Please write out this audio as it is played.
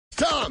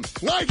Tom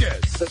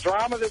Leykis. The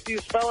drama that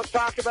these fellas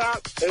talk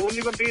about, they wouldn't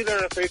even be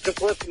there if they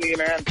just listened to you,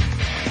 man.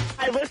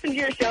 I've listened to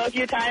your show a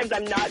few times.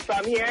 I'm not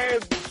from here,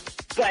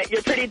 but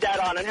you're pretty dead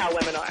on how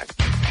women are.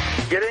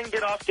 Get in,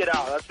 get off, get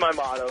out. That's my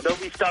motto.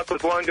 Don't be stuck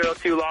with one girl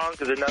too long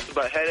because they're nothing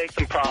but headaches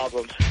and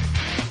problems.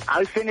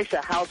 I finish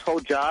a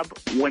household job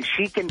when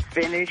she can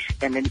finish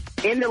an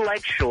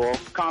intellectual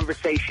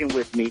conversation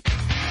with me.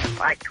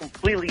 I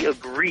completely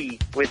agree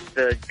with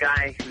the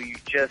guy who you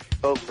just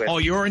spoke with. Oh,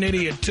 you're an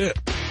idiot, too.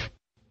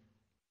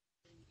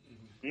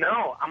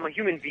 No, I'm a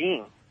human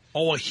being.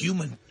 Oh, a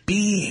human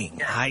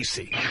being. I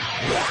see.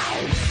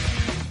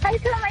 Hi,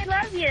 Tom. I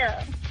love you.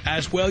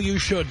 As well you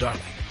should,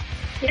 darling.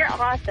 You're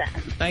awesome.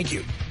 Thank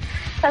you.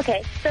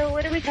 Okay, so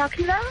what are we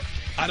talking about?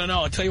 I don't know.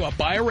 I'll tell you what.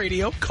 Buy a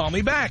radio. Call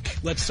me back.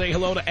 Let's say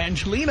hello to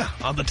Angelina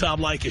on the Tom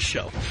Leykis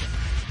show.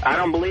 I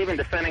don't believe in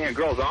defending a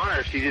girl's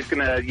honor. She's just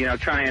going to,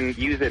 try and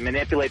use it,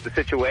 manipulate the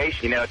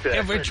situation,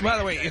 to... By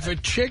the way, if a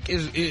chick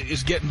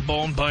is getting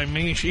boned by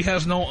me, she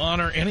has no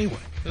honor anyway.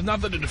 There's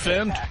nothing to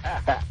defend.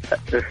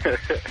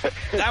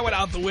 That went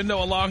out the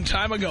window a long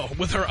time ago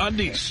with her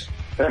undies.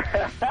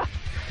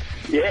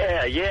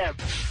 Yeah.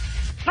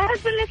 My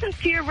husband listens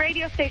to your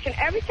radio station.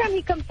 Every time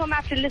he comes home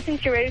after listening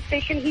to your radio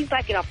station, he's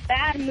like in a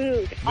bad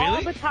mood all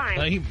the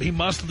time. He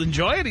must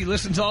enjoy it. He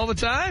listens all the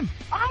time.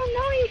 Oh,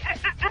 no,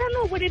 I don't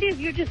know what it is.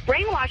 You're just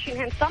brainwashing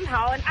him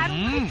somehow, and I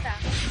don't like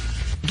that.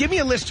 Give me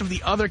a list of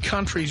the other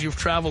countries you've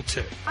traveled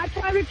to. I've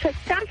traveled to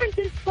San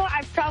Francisco.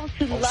 I've traveled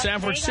to Las San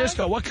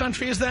Francisco. Vegas. What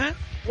country is that?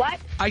 What?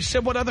 I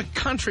said what other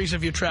countries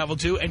have you traveled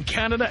to, and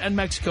Canada and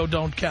Mexico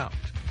don't count.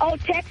 Oh,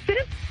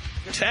 Texas.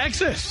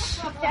 Texas.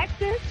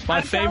 Texas. It's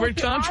my favorite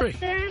country.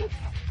 Austin.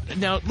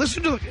 Now,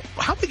 listen to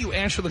how about you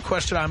answer the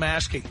question I'm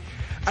asking?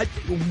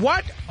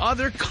 What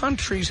other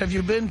countries have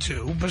you been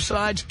to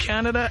besides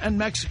Canada and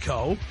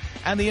Mexico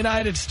and the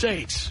United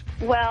States?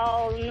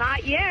 Well,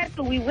 not yet,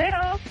 but we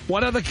will.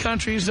 What other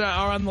countries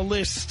are on the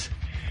list?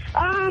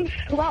 Well,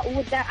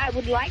 that I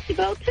would like to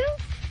go to?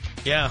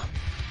 Yeah.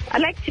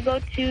 I'd like to go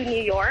to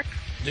New York.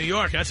 New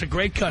York, that's a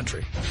great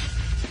country.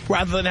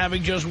 Rather than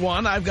having just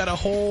one, I've got a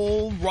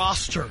whole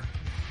roster.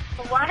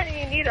 Why do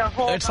you need a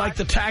whole It's like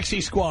the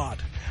Taxi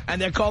Squad. And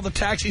they're called the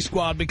Taxi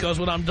Squad because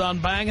when I'm done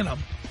banging them,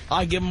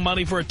 I give them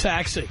money for a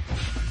taxi.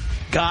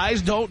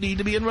 Guys don't need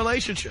to be in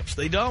relationships.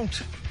 They don't.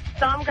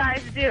 Some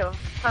guys do.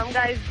 Some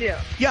guys do.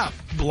 Yeah,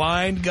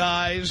 blind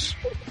guys.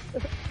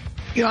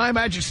 I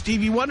imagine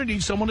Stevie Wonder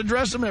needs someone to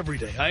dress him every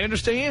day. I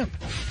understand.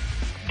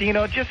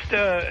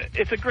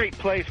 It's a great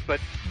place, but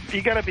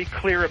you got to be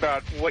clear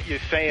about what you're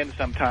saying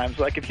sometimes.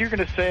 Like, if you're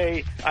going to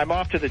say, I'm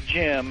off to the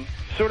gym,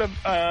 sort of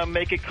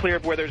make it clear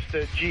whether it's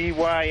the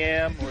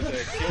GYM or the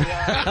JI.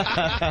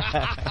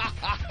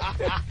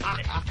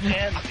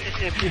 And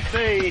if you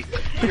say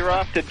you're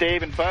off to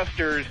Dave &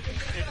 Buster's,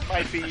 it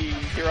might be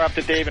you're off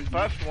to Dave &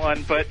 Bust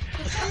one, but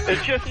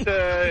it's just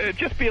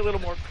be a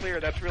little more clear.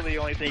 That's really the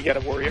only thing you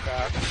got to worry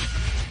about.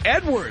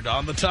 Edward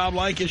on the Tom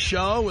Leykis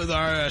show with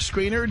our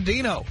screener,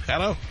 Dino.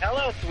 Hello.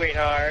 Hello,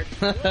 sweetheart.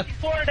 Looking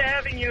forward to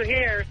having you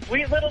here.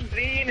 Sweet little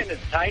Dean in his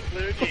tight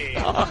blue jeans.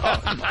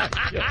 Oh, my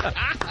God.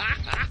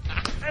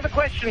 I have a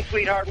question,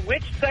 sweetheart.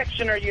 Which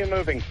section are you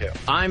moving to?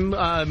 I'm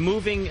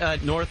moving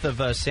north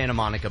of Santa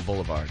Monica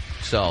Boulevard.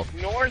 So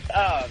North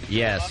of?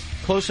 Yes.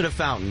 Closer to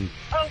Fountain.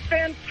 Oh,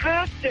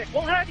 fantastic.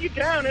 We'll have you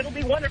down. It'll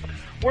be wonderful.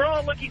 We're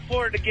all looking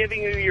forward to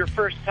giving you your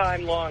first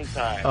time, long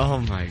time. Oh,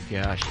 my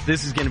gosh.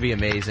 This is going to be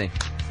amazing.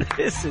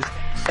 This is...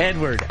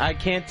 Edward, I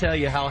can't tell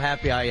you how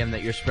happy I am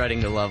that you're spreading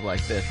the love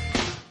like this.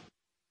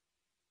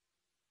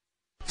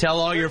 Tell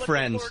all your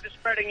friends. We're looking forward to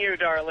spreading you,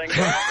 darling.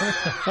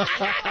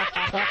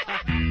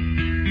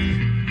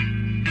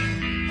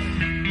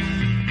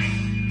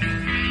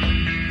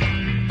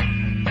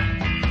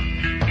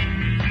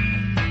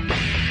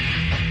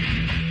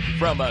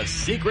 From a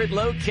secret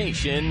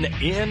location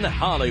in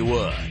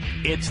Hollywood,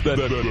 it's the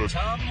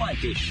Tom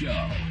Leykis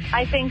Show.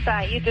 I think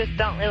that you just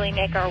don't really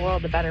make our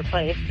world a better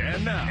place.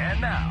 And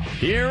now,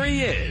 here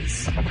he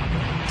is, Tom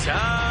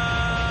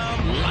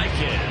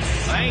Leykis.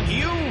 Thank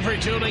you for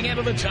tuning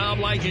into the Tom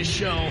Leykis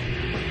Show.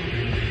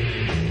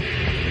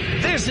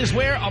 This is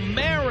where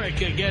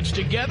America gets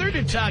together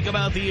to talk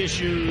about the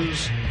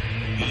issues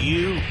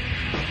you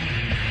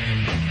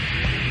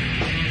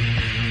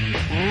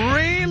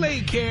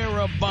really care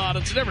about.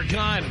 It's a different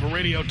kind of a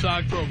radio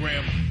talk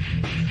program.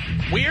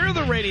 We're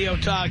the radio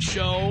talk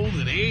show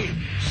that is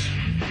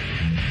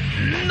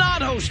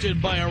not hosted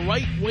by a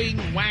right-wing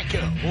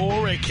wacko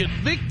or a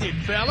convicted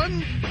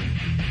felon.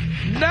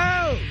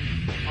 No,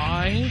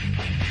 I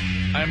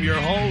am your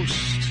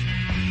host.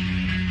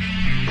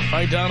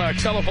 Write down our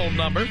telephone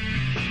number.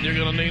 You're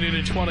going to need it.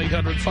 It's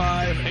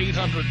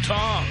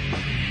 1-800-5800-TOM.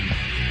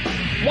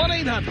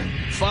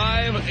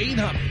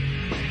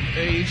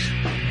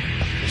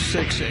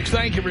 1-800-5800-866.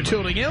 Thank you for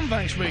tuning in.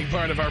 Thanks for being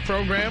part of our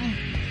program.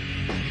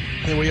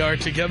 Here we are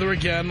together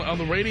again on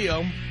the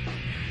radio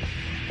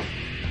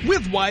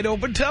with wide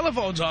open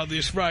telephones on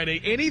this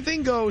Friday.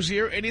 Anything goes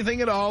here,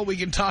 anything at all. We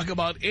can talk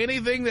about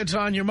anything that's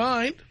on your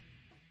mind.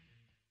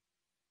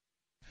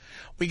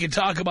 We can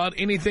talk about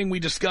anything we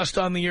discussed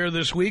on the air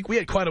this week. We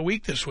had quite a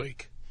week this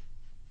week.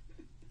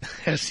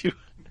 As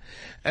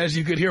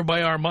you could hear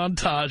by our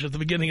montage at the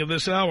beginning of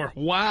this hour.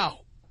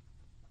 Wow.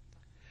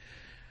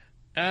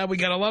 We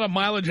got a lot of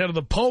mileage out of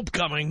the Pope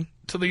coming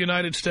to the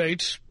United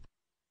States.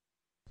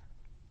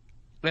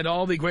 And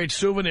all the great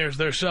souvenirs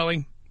they're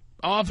selling.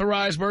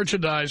 Authorized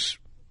merchandise.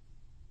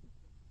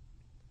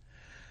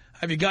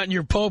 Have you gotten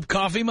your Pope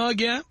coffee mug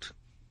yet?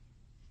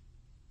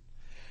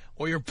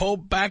 Or your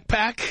Pope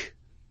backpack?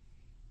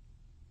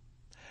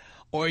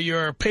 Or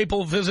your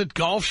papal visit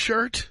golf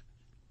shirt?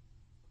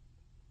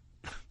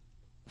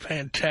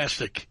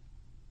 Fantastic.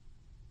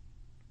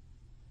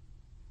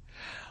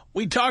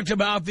 We talked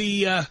about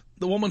the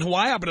woman who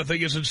I happen to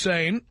think is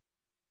insane,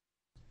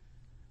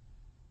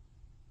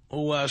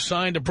 who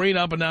signed a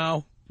prenup and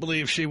now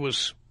believes she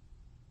was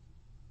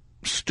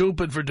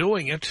stupid for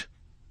doing it.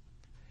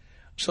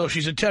 So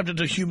she's attempted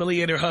to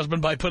humiliate her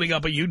husband by putting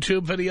up a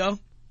YouTube video.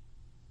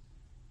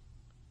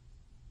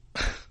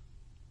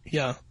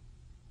 Yeah.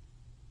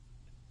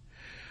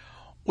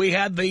 We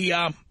had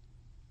the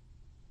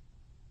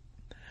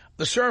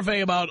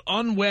survey about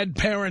unwed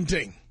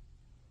parenting.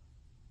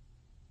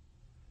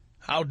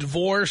 How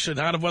divorce and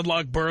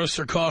out-of-wedlock births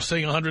are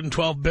costing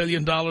 $112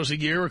 billion a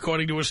year,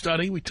 according to a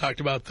study. We talked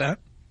about that.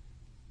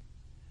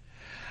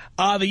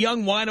 The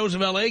young winos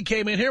of L.A.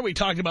 came in here. We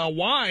talked about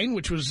wine,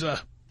 which was a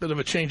bit of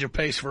a change of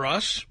pace for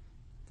us.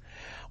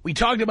 We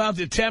talked about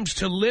the attempts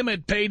to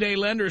limit payday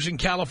lenders in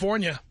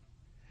California,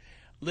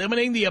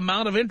 limiting the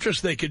amount of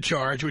interest they could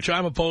charge, which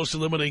I'm opposed to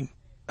limiting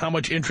how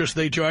much interest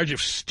they charge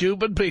if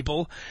stupid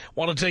people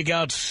want to take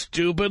out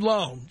stupid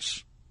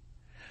loans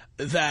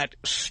that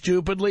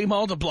stupidly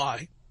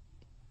multiply.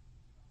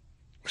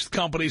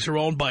 Companies are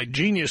owned by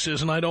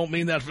geniuses, and I don't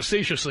mean that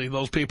facetiously.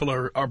 Those people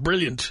are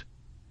brilliant.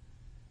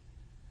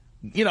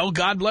 You know,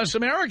 God bless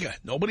America.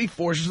 Nobody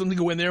forces them to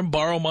go in there and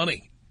borrow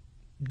money.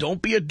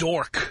 Don't be a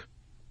dork.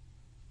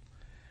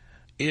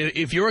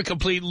 If you're a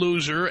complete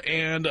loser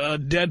and a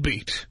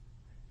deadbeat,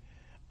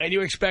 and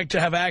you expect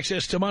to have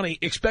access to money,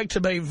 expect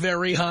to pay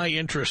very high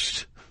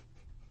interest.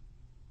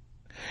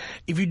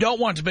 If you don't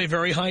want to pay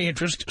very high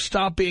interest,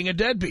 stop being a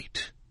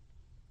deadbeat.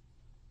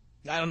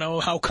 I don't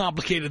know how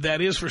complicated that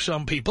is for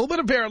some people,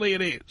 but apparently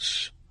it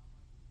is.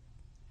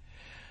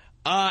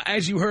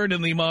 As you heard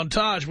in the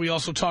montage, we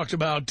also talked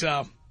about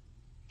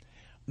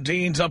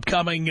Dean's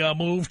upcoming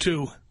move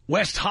to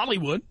West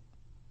Hollywood,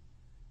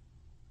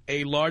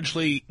 a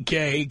largely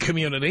gay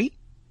community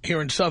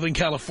here in Southern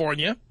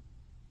California.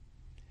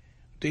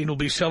 Dean will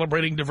be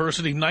celebrating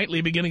diversity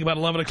nightly beginning about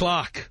 11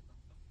 o'clock.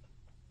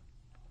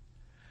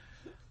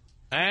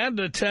 And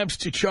attempts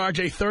to charge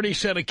a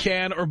 30-cent a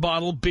can or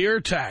bottle beer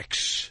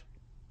tax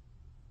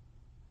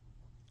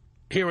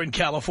here in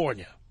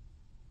California.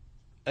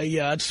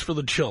 Yeah, it's for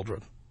the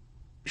children.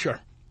 Sure.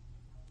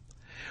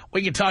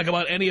 We can talk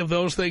about any of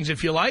those things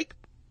if you like.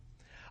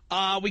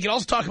 We can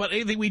also talk about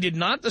anything we did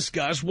not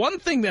discuss. One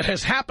thing that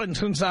has happened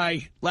since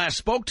I last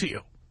spoke to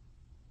you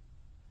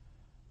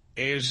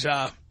is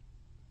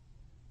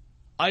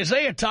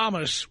Isaiah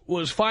Thomas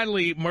was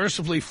finally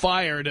mercifully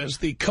fired as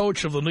the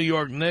coach of the New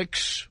York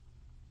Knicks.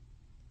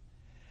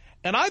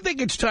 And I think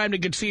it's time to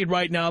concede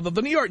right now that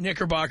the New York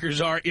Knickerbockers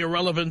are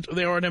irrelevant.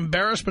 They are an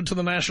embarrassment to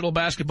the National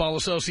Basketball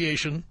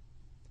Association.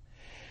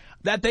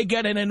 That they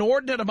get an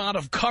inordinate amount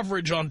of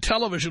coverage on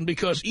television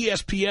because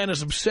ESPN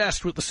is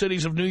obsessed with the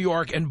cities of New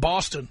York and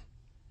Boston.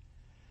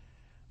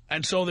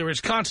 And so there is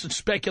constant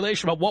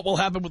speculation about what will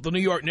happen with the New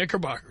York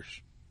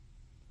Knickerbockers.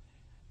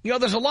 You know,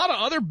 there's a lot of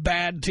other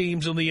bad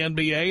teams in the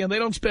NBA, and they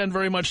don't spend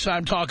very much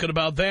time talking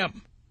about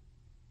them.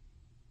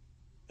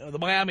 The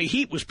Miami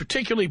Heat was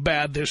particularly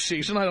bad this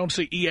season. I don't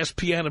see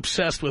ESPN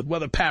obsessed with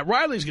whether Pat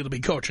Riley's going to be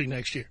coaching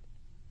next year.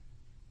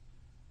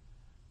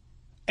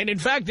 And, in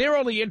fact, their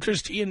only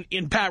interest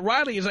in Pat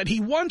Riley is that he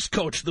once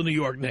coached the New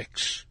York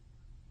Knicks.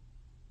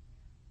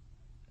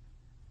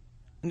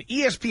 And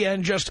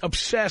ESPN just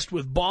obsessed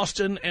with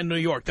Boston and New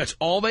York. That's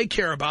all they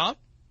care about.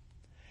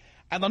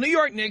 And the New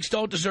York Knicks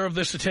don't deserve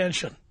this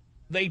attention.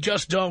 They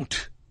just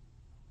don't.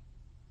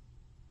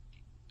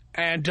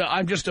 And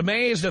I'm just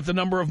amazed at the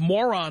number of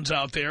morons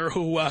out there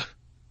who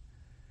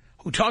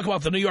talk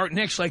about the New York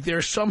Knicks like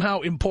they're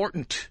somehow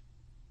important.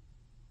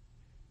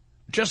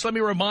 Just let me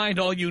remind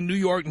all you New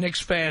York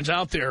Knicks fans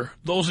out there,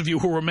 those of you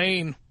who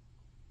remain,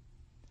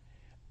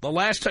 the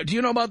last time, do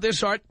you know about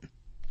this, Art?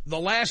 The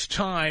last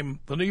time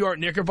the New York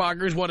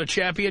Knickerbockers won a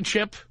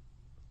championship,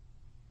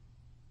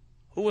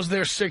 who was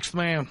their sixth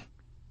man?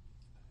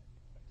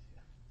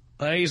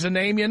 He's a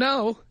name you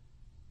know.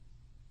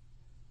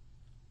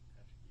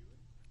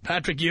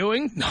 Patrick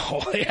Ewing?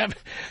 No,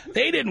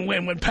 they didn't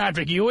win when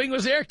Patrick Ewing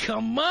was there.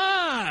 Come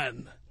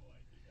on.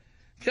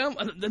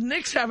 The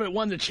Knicks haven't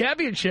won the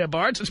championship,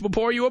 Art, since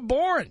before you were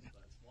born.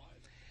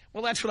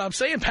 Well, that's what I'm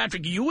saying.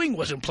 Patrick Ewing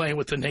wasn't playing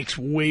with the Knicks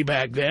way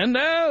back then.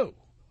 No.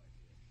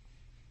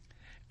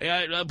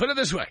 Put it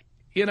this way.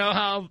 You know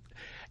how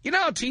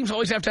teams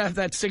always have to have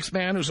that sixth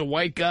man who's a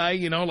white guy,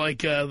 you know, like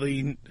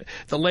the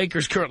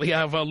Lakers currently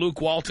have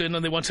Luke Walton,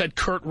 and they once had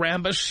Kurt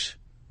Rambis.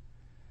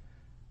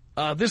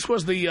 This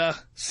was the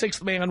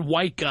sixth man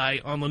white guy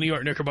on the New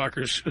York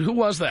Knickerbockers. Who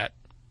was that?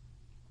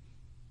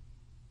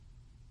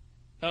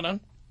 No? No idea.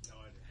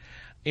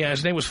 Yeah,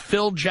 his name was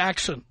Phil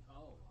Jackson.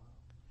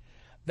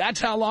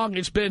 That's how long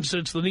it's been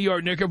since the New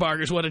York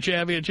Knickerbockers won a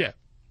championship.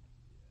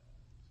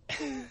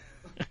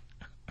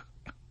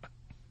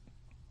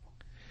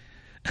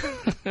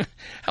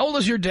 How old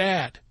is your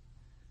dad?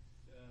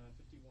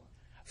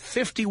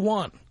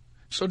 51.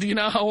 So do you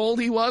know how old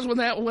he was when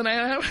that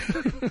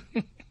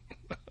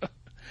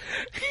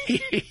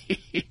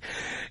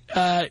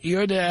happened?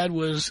 Your dad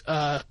was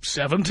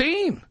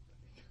 17.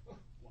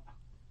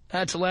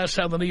 That's the last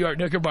time the New York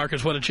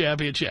Knickerbockers won a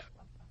championship.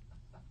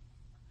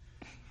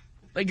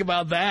 Think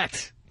about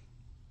that.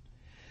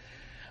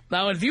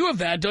 Now, in view of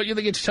that, don't you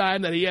think it's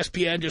time that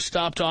ESPN just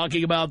stop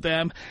talking about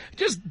them?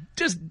 Just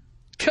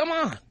come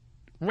on.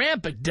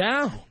 Ramp it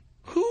down.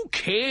 Who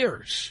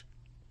cares?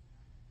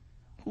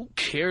 Who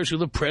cares who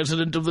the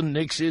president of the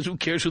Knicks is? Who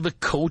cares who the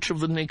coach of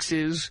the Knicks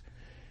is?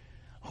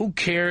 Who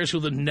cares who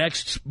the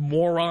next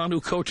moron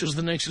who coaches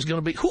the Knicks is going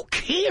to be? Who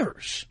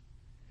cares?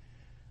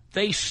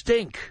 They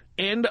stink.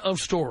 End of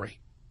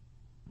story.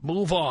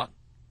 Move on.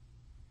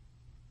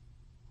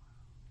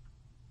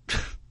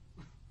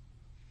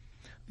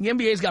 The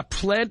NBA's got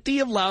plenty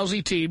of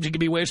lousy teams you can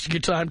be wasting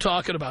your time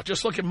talking about.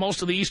 Just look at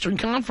most of the Eastern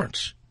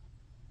Conference.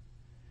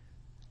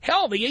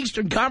 Hell, the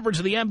Eastern Conference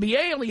of the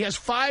NBA only has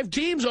 5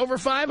 teams over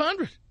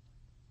 500.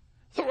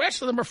 The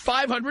rest of them are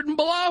 500 and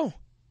below.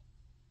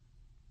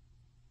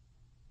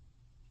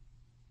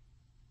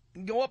 You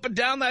can go up and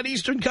down that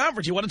Eastern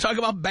Conference. You want to talk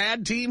about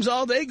bad teams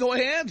all day? Go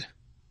ahead.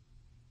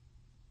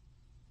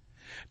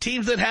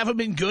 Teams that haven't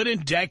been good in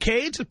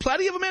decades, there's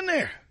plenty of them in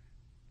there.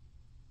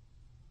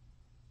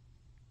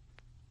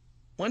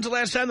 When's the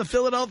last time the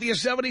Philadelphia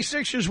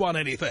 76ers won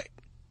anything?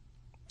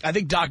 I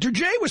think Dr.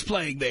 J was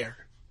playing there.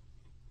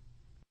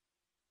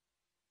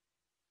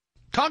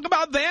 Talk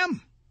about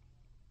them.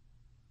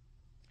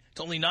 It's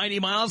only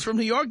 90 miles from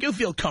New York. You'll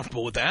feel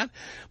comfortable with that.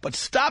 But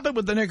stop it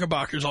with the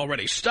Knickerbockers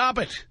already. Stop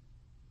it.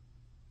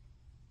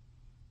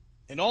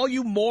 And all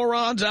you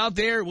morons out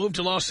there who move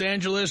to Los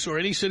Angeles or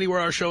any city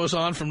where our show is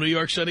on from New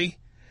York City,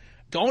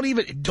 don't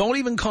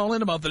even call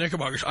in about the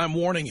Knickerbockers. I'm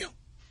warning you.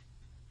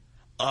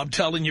 I'm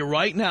telling you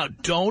right now,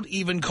 don't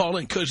even call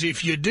in, because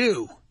if you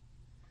do,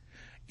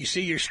 you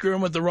see, you're screwing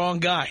with the wrong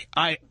guy.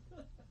 I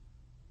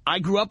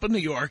grew up in New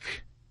York.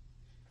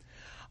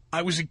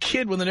 I was a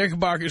kid when the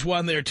Knickerbockers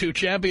won their 2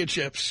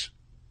 championships.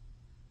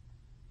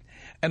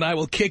 And I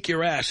will kick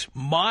your ass.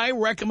 My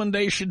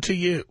recommendation to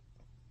you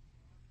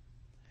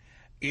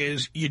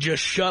is you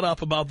just shut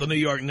up about the New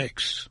York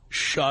Knicks.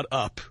 Shut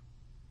up.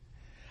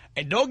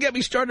 And don't get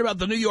me started about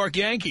the New York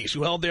Yankees,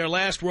 who held their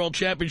last World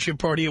Championship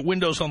party at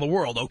Windows on the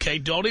World, okay?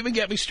 Don't even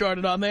get me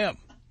started on them.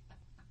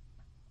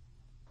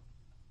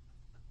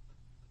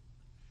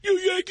 You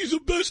Yankees are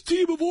the best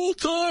team of all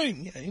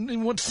time. Yeah,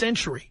 in what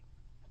century?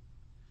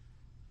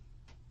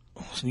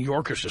 Those New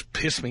Yorkers just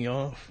piss me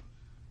off.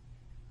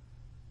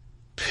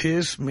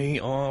 Piss me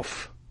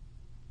off.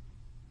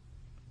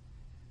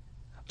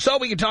 So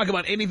we can talk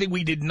about anything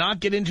we did not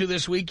get into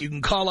this week. You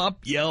can call up,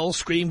 yell,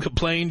 scream,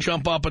 complain,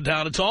 jump up and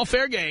down. It's all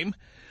fair game,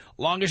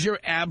 long as you're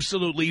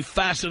absolutely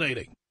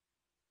fascinating.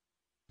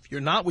 If you're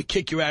not, we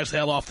kick your ass the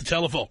hell off the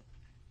telephone.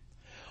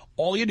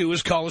 All you do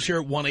is call us here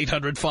at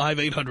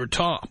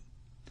 1-800-5800-TOM.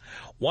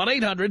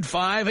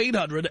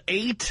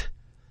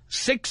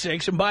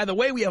 1-800-5800-866. And by the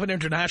way, we have an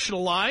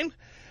international line.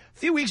 A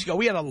few weeks ago,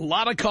 we had a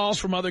lot of calls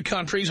from other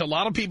countries. A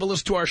lot of people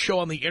listen to our show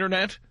on the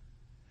Internet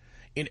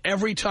in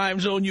every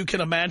time zone you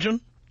can imagine.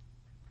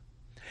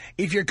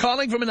 If you're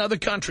calling from another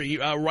country,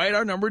 write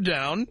our number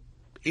down.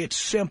 It's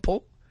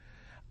simple.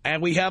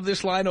 And we have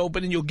this line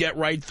open and you'll get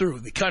right through.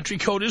 The country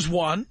code is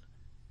 1.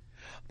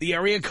 The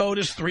area code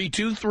is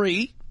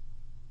 323.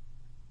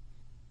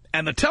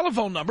 And the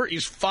telephone number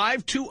is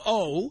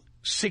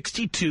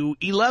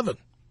 520-6211.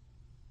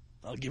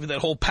 I'll give you that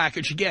whole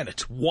package again.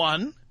 It's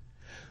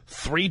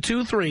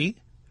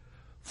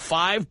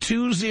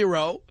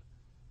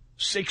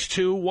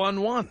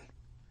 1-323-520-6211.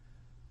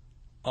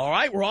 All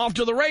right, we're off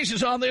to the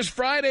races on this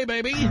Friday,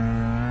 baby.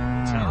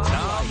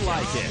 Tom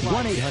Leykis.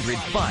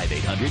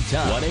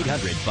 1-800-5800-TOM.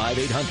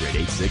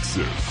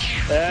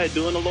 1-800-5800-866.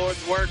 Doing the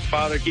Lord's work,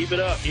 Father. Keep it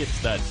up.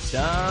 It's the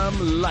Tom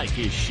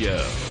Leykis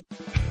Show.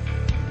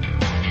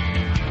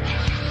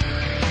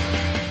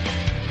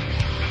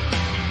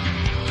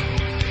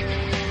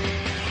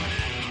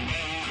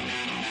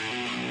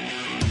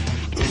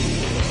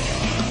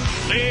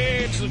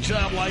 It's the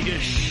Tom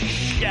Leykis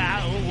Show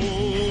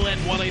at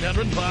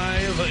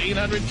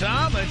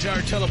 1-800-5800-TOM. That's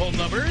our telephone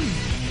number.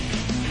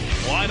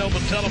 Wide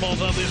open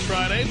telephones on this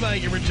Friday.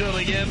 Thank you for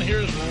tuning in.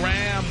 Here's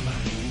Ram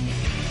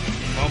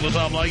on the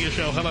Tom Leykis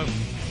Show. Hello.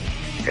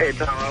 Hey,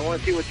 Tom, I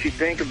want to see what you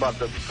think about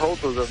the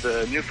proposals of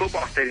the new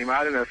football stadium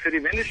out in the City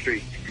of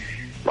Industry,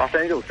 Los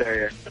Angeles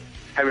area.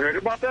 Have you heard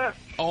about that?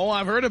 Oh,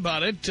 I've heard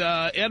about it.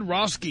 Ed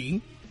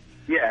Roski.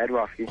 Yeah, Ed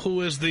Roski.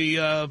 Who is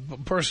the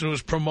person who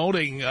is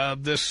promoting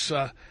this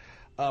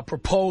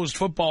proposed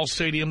football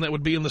stadium that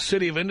would be in the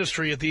City of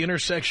Industry at the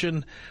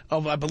intersection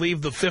of, I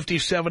believe, the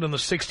 57 and the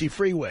 60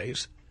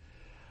 freeways.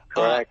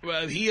 Correct.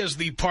 He is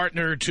the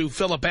partner to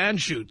Philip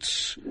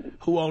Anschutz,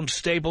 who owns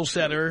Staples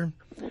Center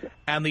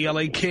and the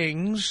L.A.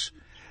 Kings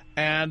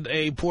and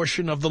a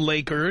portion of the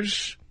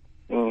Lakers.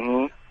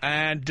 Mm-hmm.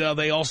 And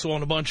they also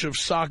own a bunch of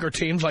soccer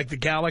teams like the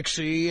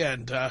Galaxy,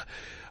 and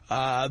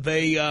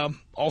they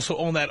also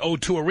own that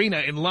O2 Arena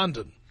in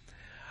London.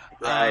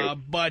 Right.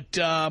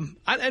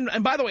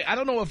 And by the way, I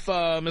don't know if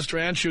Mr.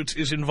 Anschutz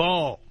is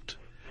involved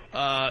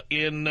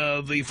in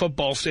the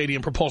football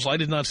stadium proposal. I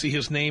did not see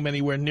his name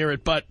anywhere near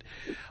it, but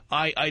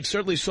I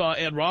certainly saw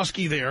Ed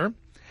Roski there.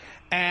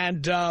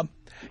 And,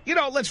 you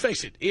know, let's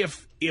face it,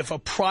 if a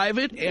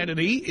private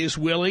entity is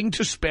willing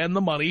to spend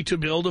the money to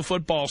build a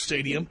football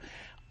stadium,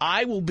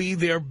 I will be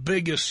their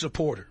biggest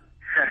supporter.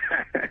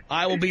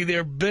 I will be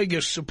their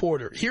biggest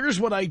supporter. Here's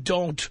what I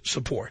don't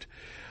support.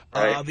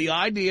 Right. The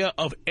idea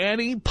of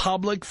any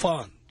public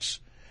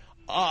funds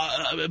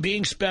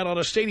being spent on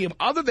a stadium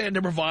other than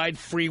to provide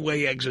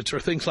freeway exits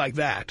or things like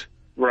that.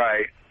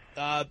 Right.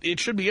 It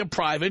should be a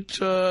private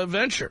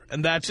venture,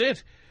 and that's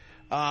it.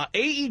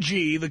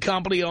 AEG, the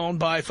company owned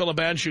by Philip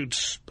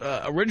Anschutz,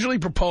 originally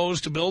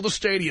proposed to build a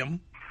stadium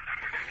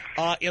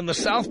in the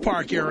South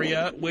Park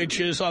area, which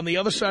is on the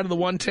other side of the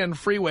 110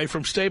 freeway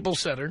from Staples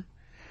Center.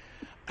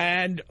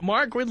 And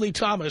Mark Ridley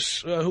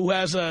Thomas, who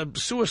has a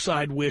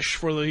suicide wish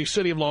for the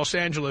city of Los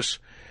Angeles,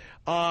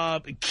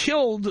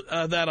 killed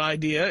that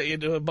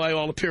idea, by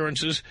all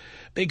appearances,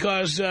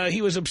 because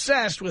he was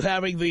obsessed with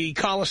having the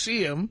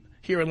Coliseum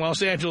here in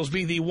Los Angeles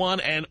be the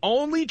one and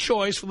only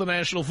choice for the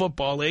National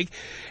Football League.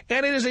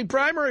 And it is a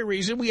primary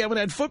reason we haven't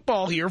had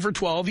football here for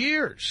 12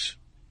 years.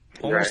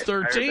 Almost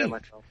 13.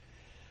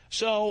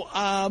 So,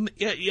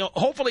 you know,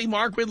 hopefully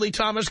Mark Ridley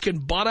Thomas can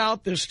butt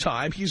out this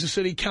time. He's a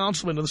city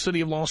councilman in the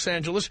city of Los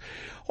Angeles.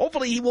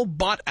 Hopefully he will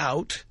butt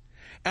out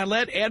and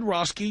let Ed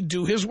Roski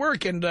do his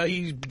work. And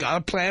he's got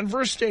a plan for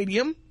a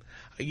stadium.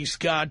 He's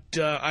got,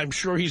 I'm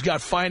sure he's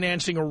got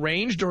financing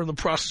arranged or in the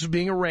process of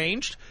being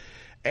arranged.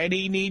 And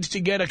he needs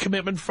to get a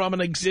commitment from an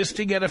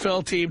existing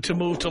NFL team to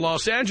move to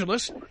Los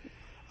Angeles.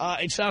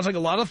 It sounds like a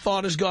lot of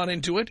thought has gone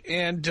into it.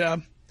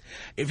 And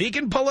if he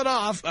can pull it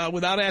off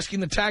without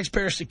asking the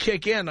taxpayers to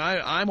kick in,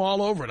 I'm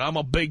all over it. I'm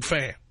a big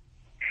fan.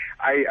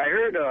 I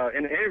heard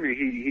in an interview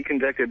he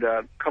conducted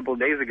a couple of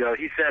days ago,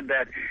 he said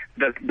that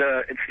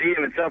the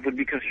stadium itself would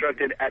be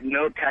constructed at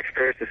no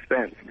taxpayers'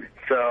 expense.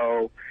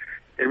 So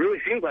it really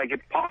seems like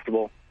it's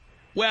possible.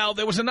 Well,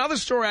 there was another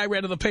story I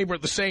read in the paper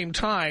at the same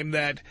time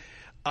that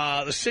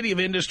the City of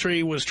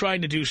Industry was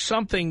trying to do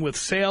something with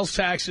sales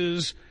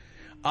taxes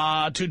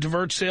to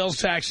divert sales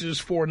taxes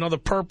for another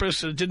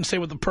purpose. It didn't say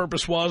what the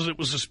purpose was. It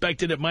was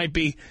suspected it might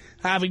be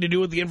having to do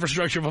with the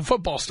infrastructure of a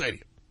football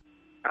stadium.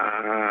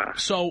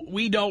 So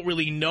we don't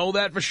really know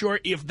that for sure.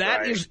 If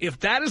that is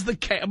the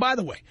case, by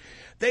the way,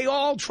 they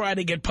all try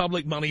to get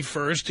public money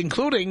first,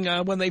 including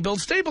when they built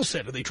Staples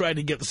Center. They tried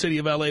to get the city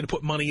of L.A. to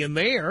put money in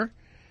there.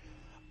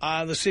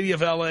 The city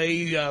of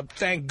L.A.,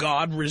 thank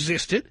God,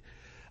 resisted.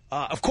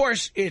 Of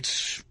course,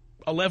 it's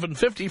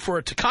 $11.50 for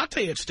a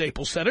Tecate at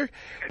Staples Center,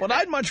 but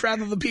I'd much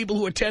rather the people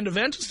who attend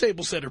events at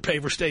Staples Center pay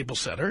for Staples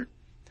Center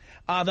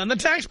than the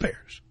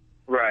taxpayers.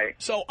 Right.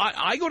 So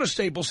I go to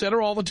Staples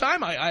Center all the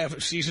time. I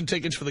have season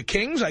tickets for the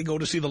Kings. I go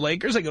to see the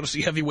Lakers. I go to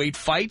see heavyweight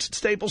fights at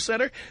Staples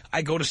Center.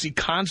 I go to see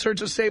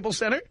concerts at Staples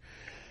Center.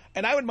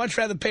 And I would much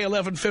rather pay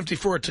 $11.50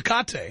 for a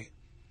Tecate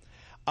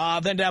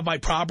than to have my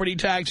property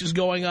taxes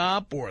going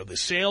up or the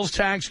sales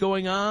tax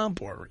going up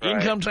or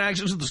income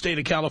taxes in the state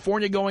of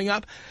California going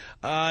up.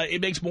 It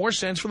makes more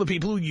sense for the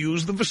people who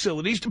use the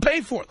facilities to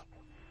pay for them.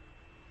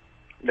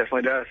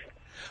 Definitely does.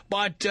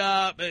 But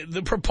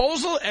the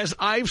proposal, as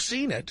I've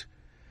seen it,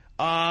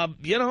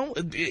 you know,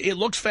 it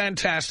looks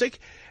fantastic.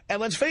 And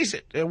let's face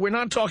it, we're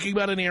not talking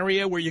about an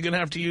area where you're going to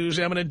have to use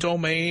eminent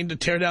domain to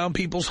tear down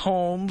people's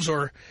homes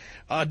or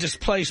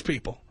displace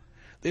people.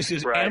 This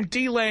is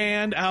empty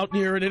land out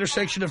near an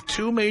intersection of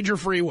two major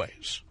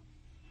freeways.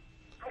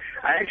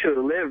 I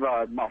actually live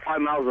about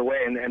 5 miles away,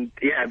 and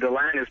yeah, the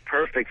land is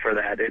perfect for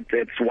that.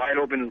 It's wide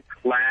open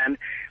land.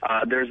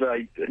 There's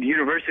a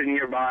university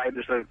nearby.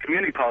 There's a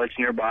community college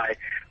nearby.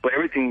 But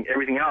everything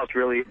else,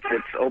 really,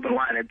 it's open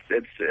land.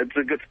 It's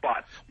a good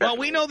spot. Well,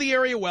 we know the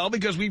area well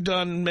because we've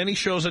done many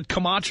shows at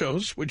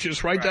Camacho's, which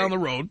is right down the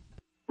road.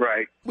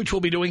 Right. Which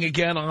we'll be doing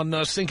again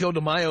on Cinco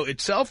de Mayo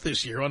itself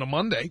this year on a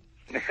Monday.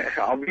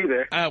 I'll be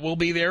there. We'll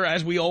be there,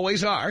 as we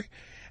always are.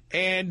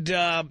 And,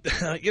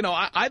 you know,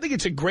 I think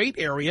it's a great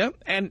area.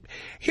 And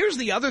here's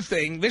the other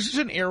thing. This is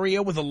an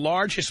area with a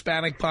large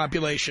Hispanic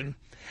population.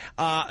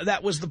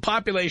 That was the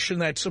population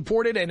that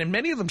supported, and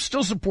many of them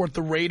still support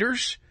the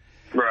Raiders.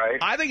 Right.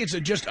 I think it's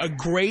just a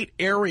great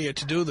area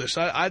to do this.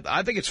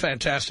 I think it's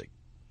fantastic.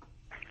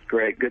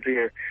 Great. Good to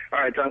hear. All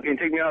right, Tom, can you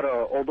take me out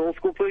old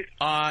school, please?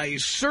 I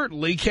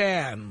certainly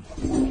can.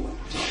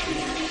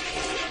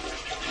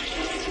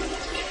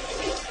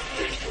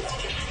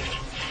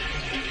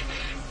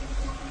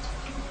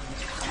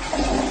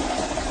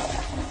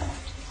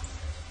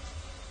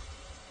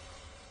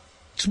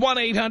 It's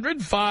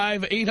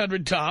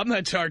 1-800-5800-TOM.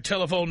 That's our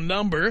telephone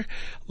number.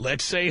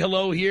 Let's say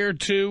hello here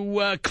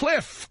to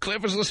Cliff.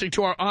 Cliff is listening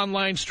to our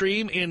online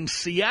stream in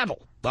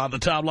Seattle on the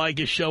Tom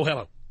Leykis Show.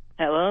 Hello.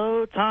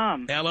 Hello,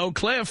 Tom. Hello,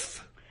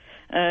 Cliff.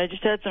 I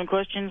just had some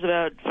questions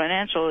about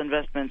financial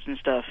investments and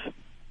stuff.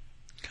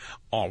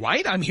 All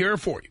right, I'm here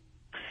for you.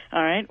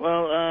 All right,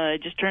 well, I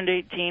just turned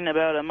 18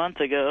 about a month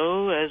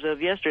ago, as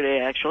of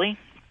yesterday, actually.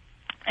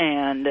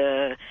 And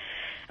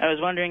I was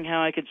wondering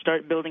how I could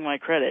start building my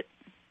credit.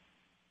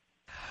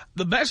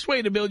 The best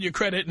way to build your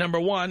credit, number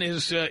one,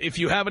 is if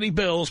you have any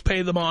bills,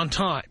 pay them on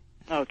time.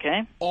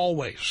 Okay.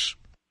 Always.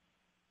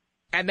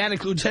 And that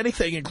includes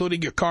anything,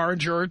 including your car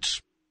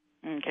insurance.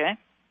 Okay.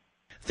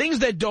 Things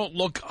that don't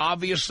look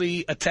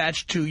obviously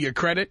attached to your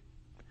credit.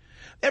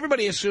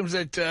 Everybody assumes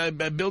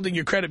that building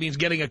your credit means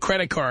getting a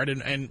credit card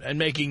and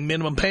making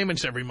minimum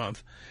payments every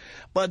month.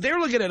 But they're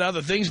looking at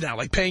other things now,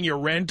 like paying your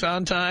rent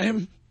on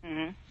time.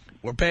 Mm-hmm.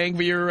 Or paying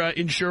for your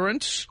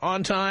insurance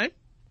on time.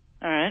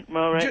 All right.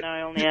 Well, right now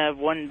I only have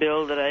one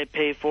bill that I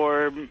pay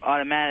for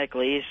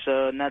automatically,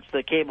 and that's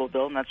the cable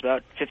bill, and that's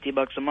about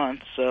 $50 a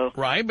month. So.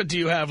 Right, but do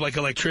you have, like,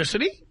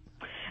 electricity?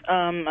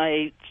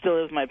 I still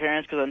live with my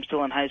parents because I'm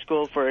still in high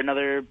school for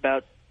another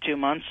about 2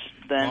 months.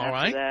 Then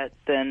after that,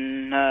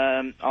 then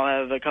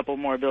I'll have a couple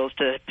more bills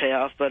to pay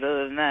off. But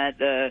other than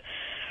that,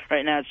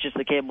 right now it's just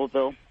the cable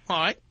bill. All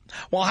right.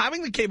 Well,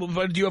 having the cable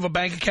bill, do you have a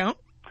bank account?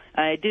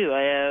 I do.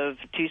 I have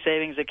 2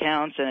 savings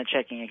accounts and a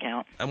checking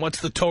account. And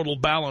what's the total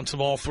balance of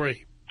all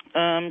 3?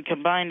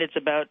 Combined, it's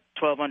about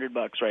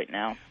 $1,200 right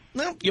now.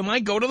 Well, you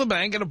might go to the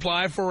bank and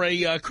apply for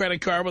a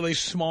credit card with a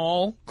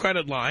small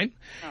credit line.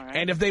 All right.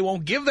 And if they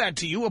won't give that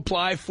to you,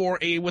 apply for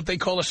what they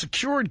call a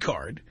secured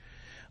card,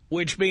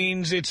 which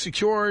means it's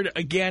secured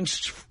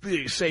against,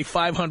 say,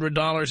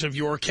 $500 of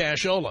your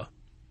cashola.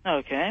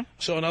 Okay.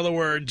 So, in other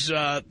words,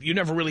 you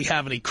never really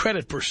have any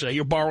credit, per se.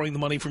 You're borrowing the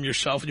money from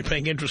yourself and you're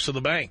paying interest to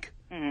the bank.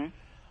 Mm-hmm.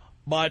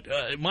 But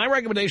my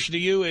recommendation to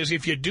you is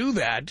if you do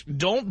that,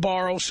 don't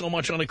borrow so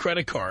much on a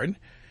credit card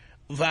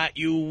that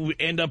you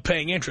end up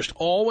paying interest.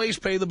 Always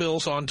pay the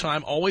bills on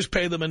time. Always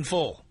pay them in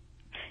full.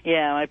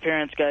 Yeah, my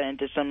parents got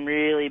into some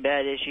really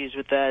bad issues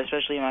with that,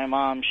 especially my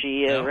mom.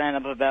 She ran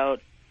up about,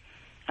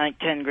 I think,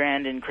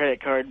 $10,000 in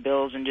credit card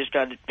bills and just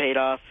got it paid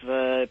off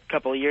a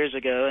couple of years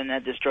ago, and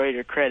that destroyed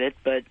her credit.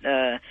 But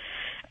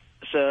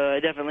so I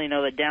definitely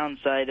know the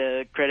downside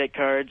of credit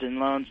cards and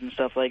loans and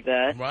stuff like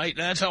that. Right.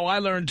 That's how I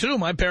learned, too.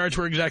 My parents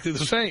were exactly the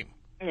same.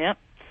 Yep.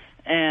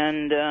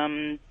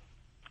 And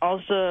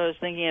also I was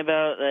thinking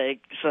about,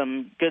 like,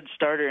 some good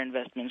starter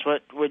investments.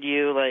 What would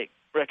you, like,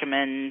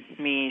 recommend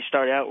me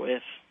start out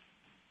with?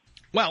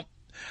 Well,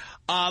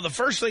 the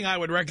first thing I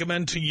would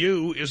recommend to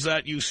you is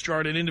that you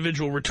start an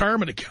individual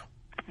retirement account.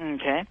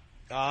 Okay.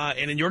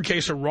 And in your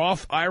case, a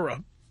Roth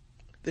IRA.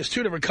 There's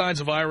 2 different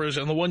kinds of IRAs,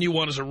 and the one you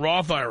want is a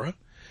Roth IRA.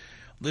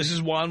 This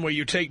is one where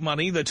you take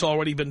money that's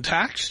already been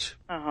taxed,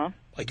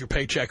 like your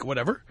paycheck or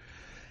whatever,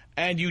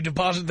 and you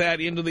deposit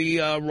that into the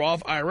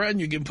Roth IRA, and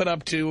you can put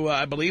up to,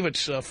 I believe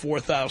it's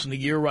 $4,000 a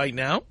year right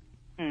now.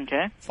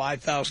 Okay.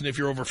 $5,000 if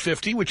you're over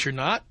 50, which you're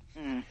not.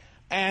 Mm.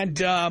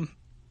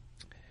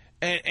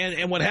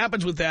 And what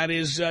happens with that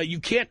is you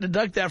can't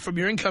deduct that from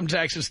your income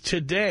taxes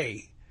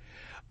today,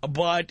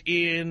 but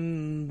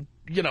in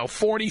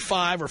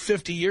 45 or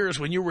 50 years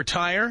when you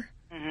retire,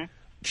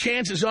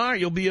 chances are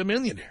you'll be a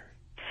millionaire.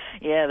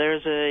 Yeah,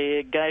 there's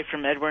a guy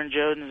from Edward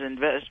Jones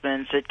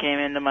Investments that came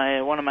into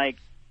one of my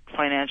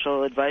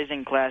financial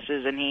advising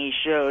classes, and he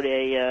showed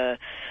a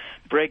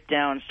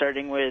breakdown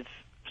starting with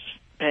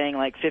paying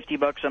like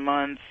 $50 a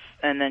month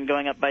and then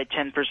going up by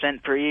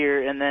 10% per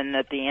year, and then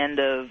at the end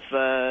of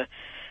I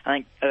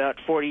think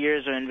about 40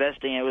 years of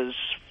investing, it was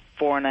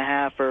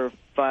 $4.5 or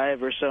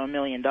 $5 or so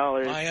million.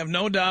 I have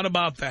no doubt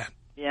about that.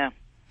 Yeah.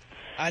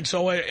 And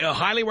so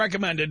highly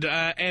recommended.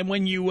 And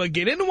when you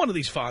get into one of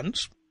these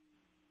funds,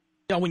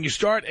 when you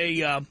start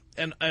a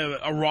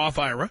Roth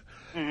IRA,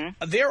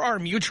 there are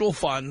mutual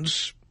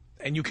funds,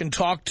 and you can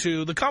talk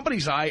to the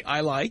companies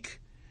I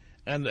like,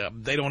 and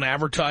they don't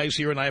advertise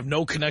here, and I have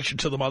no connection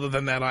to them other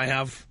than that I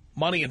have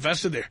money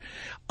invested there.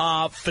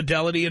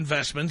 Fidelity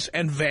Investments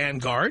and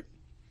Vanguard.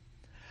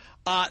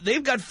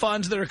 They've got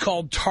funds that are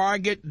called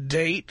target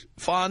date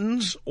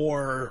funds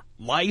or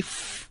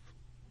life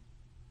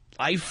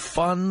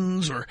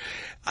funds, or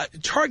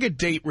target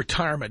date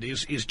retirement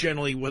is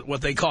generally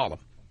what they call them.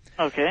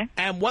 Okay.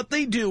 And what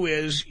they do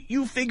is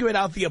you figure it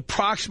out the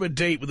approximate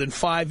date within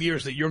 5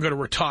 years that you're going to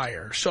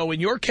retire. So in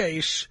your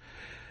case,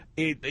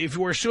 if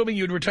we're assuming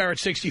you'd retire at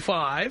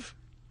 65,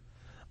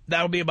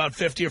 that would be about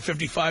 50 or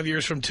 55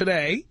 years from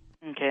today.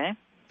 Okay.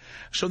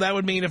 So that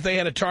would mean if they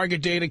had a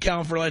target date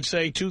account for, let's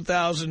say,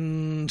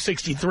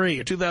 2063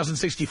 or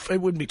 2060,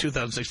 it wouldn't be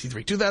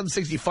 2063,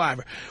 2065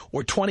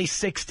 or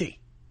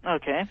 2060.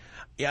 Okay.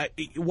 Yeah.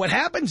 What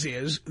happens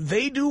is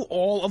they do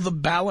all of the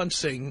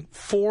balancing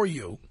for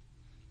you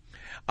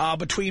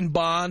between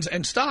bonds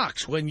and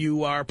stocks. When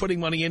you are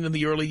putting money in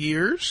the early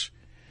years,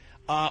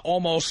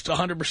 almost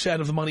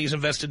 100% of the money is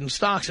invested in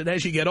stocks. And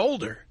as you get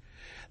older,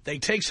 they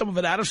take some of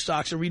it out of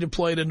stocks and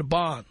redeploy it into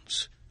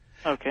bonds.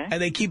 Okay.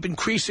 And they keep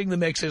increasing the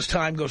mix as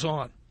time goes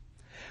on.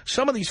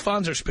 Some of these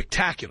funds are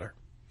spectacular.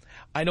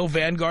 I know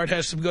Vanguard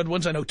has some good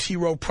ones. I know T.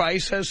 Rowe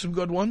Price has some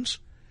good ones.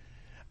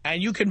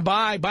 And you can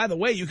buy, by the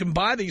way, you can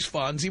buy these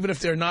funds, even if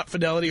they're not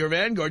Fidelity or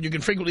Vanguard. You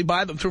can frequently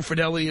buy them through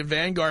Fidelity and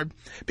Vanguard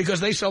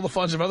because they sell the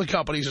funds of other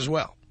companies as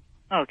well.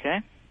 Okay.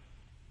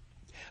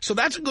 So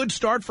that's a good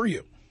start for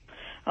you.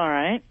 All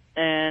right.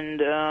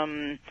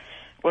 And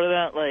what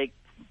about, like,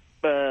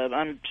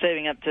 I'm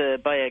saving up to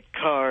buy a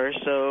car,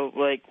 so,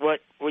 like, what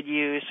would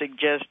you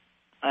suggest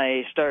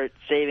I start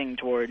saving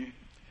toward?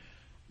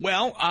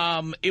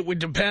 Well, it would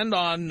depend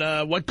on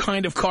what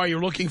kind of car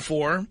you're looking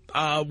for.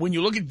 When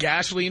you look at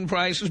gasoline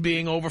prices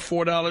being over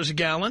 $4 a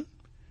gallon,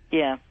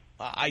 yeah,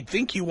 I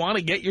think you want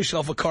to get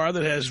yourself a car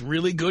that has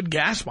really good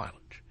gas mileage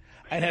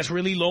and has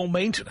really low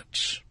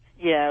maintenance.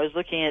 Yeah, I was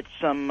looking at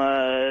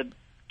some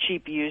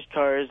cheap used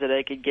cars that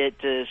I could get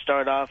to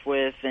start off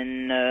with,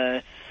 and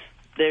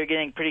they're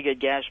getting pretty good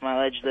gas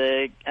mileage.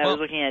 I was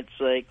looking at,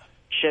 like,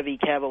 Chevy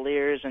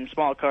Cavaliers and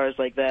small cars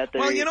like that.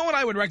 Well, you know what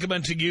I would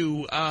recommend to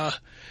you?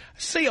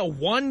 Say a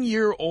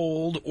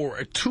 1-year-old or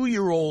a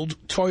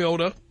 2-year-old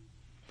Toyota.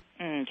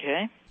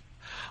 Okay.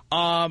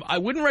 I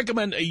wouldn't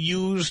recommend a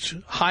used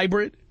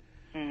hybrid,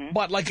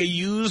 but like a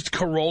used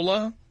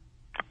Corolla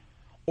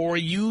or a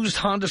used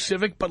Honda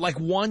Civic, but like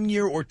 1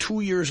 year or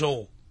 2 years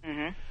old.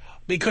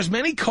 Because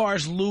many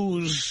cars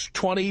lose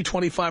 20,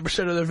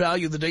 25% of their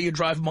value the day you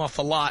drive them off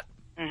the lot.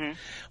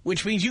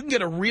 Which means you can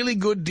get a really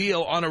good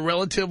deal on a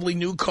relatively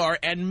new car.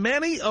 And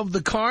many of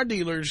the car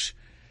dealers,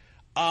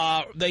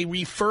 they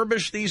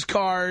refurbish these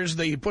cars.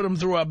 They put them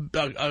through an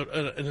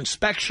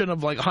inspection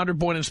of like a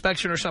 100-point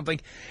inspection or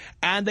something.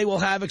 And they will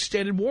have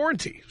extended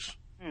warranties.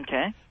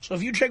 Okay. So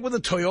if you check with a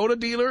Toyota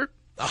dealer,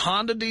 a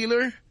Honda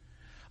dealer,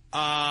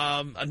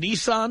 a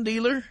Nissan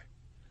dealer,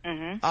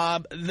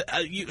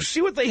 you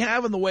see what they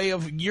have in the way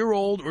of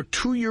year-old or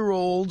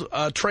 2-year-old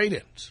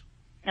trade-ins.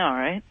 All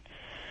right.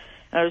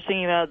 I was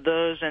thinking about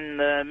those, and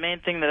the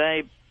main thing that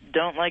I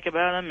don't like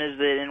about them is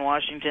that in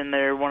Washington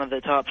they're one of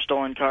the top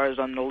stolen cars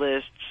on the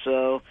list.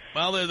 So,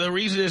 well, the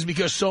reason is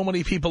because so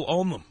many people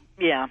own them.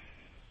 Yeah.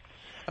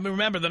 I mean,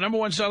 remember, the number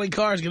one selling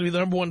car is going to be the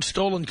number one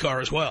stolen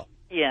car as well.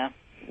 Yeah.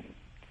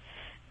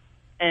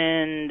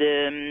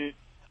 And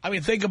I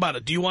mean, think about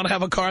it. Do you want to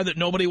have a car that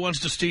nobody wants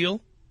to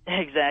steal?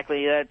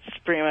 Exactly. That's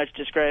pretty much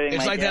describing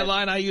It's my like dad. that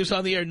line I use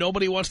on the air,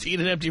 nobody wants to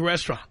eat an empty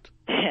restaurant.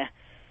 Yeah.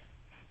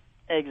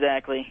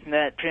 Exactly.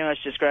 That pretty much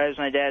describes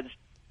my dad's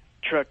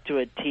truck to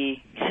a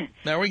T.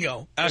 There we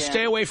go. Yeah.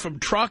 Stay away from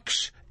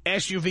trucks,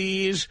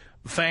 SUVs,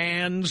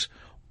 vans,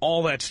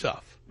 all that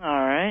stuff. All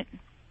right.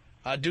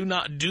 Do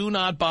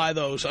not buy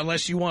those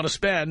unless you want to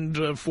spend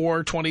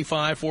 $4.25,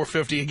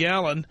 $4.50 a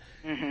gallon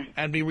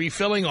and be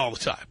refilling all the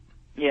time.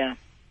 Yeah.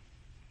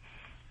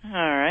 All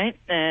right.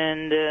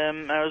 And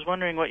I was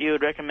wondering what you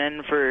would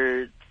recommend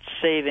for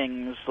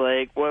savings.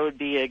 Like, what would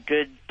be a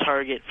good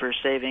target for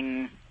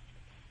saving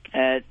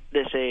at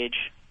this age?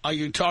 Are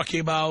you talking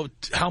about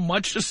how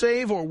much to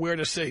save or where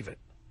to save it?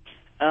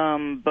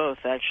 Both,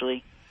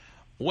 actually.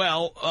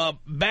 Well,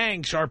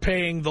 banks are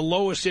paying the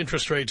lowest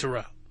interest rates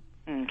around.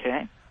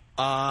 Okay.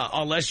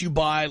 Unless you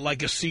buy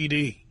like a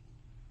CD,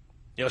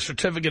 a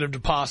certificate of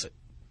deposit.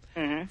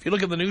 If you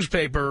look at the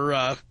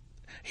newspaper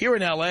here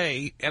in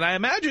L.A., and I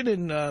imagine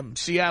in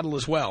Seattle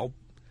as well,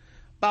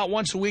 about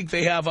once a week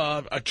they have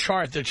a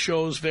chart that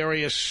shows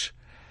various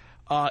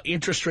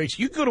interest rates.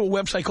 You can go to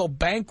a website called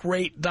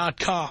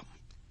bankrate.com,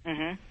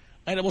 and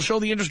it will show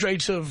the interest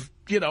rates of,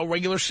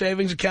 regular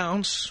savings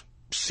accounts,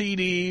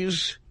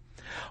 CDs.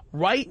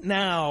 Right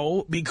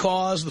now,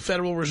 because the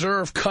Federal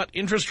Reserve cut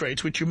interest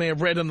rates, which you may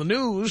have read in the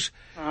news,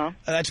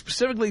 that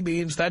specifically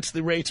means that's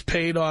the rates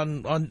paid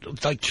on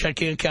like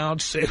checking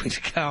accounts, savings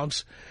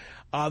accounts,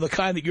 the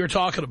kind that you're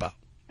talking about.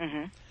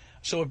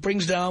 So it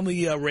brings down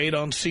the rate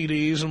on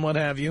CDs and what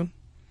have you.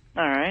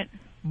 All right.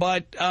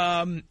 But,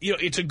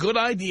 it's a good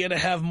idea to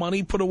have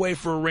money put away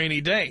for a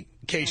rainy day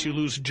in case you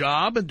lose a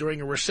job, and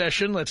during a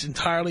recession, that's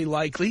entirely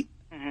likely.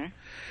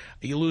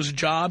 You lose a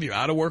job, you're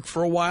out of work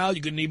for a while,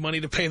 you're going to need money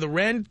to pay the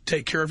rent,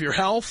 take care of your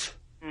health,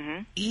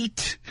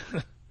 eat.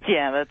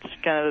 Yeah, that's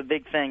kind of a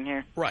big thing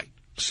here. Right.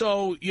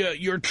 So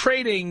you're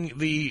trading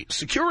the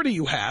security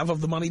you have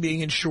of the money being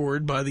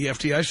insured by the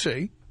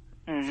FDIC.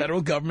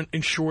 Federal government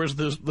insures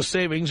the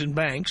savings in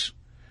banks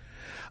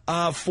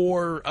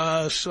for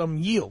some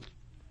yield.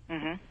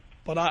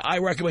 But I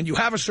recommend you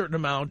have a certain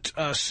amount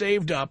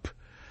saved up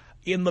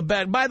in the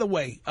bed. By the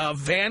way,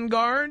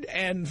 Vanguard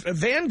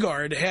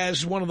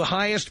has one of the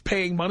highest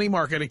paying money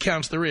market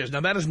accounts there is. Now,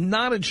 that is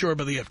not insured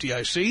by the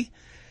FDIC,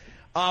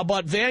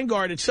 but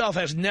Vanguard itself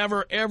has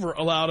never, ever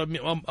allowed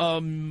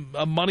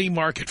a money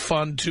market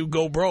fund to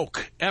go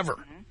broke, ever.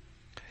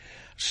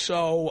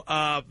 So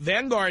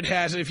Vanguard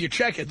has, if you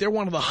check it, they're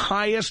one of the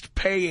highest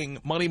paying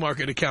money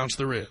market accounts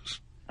there is.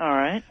 All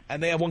right.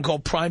 And they have one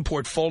called Prime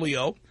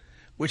Portfolio,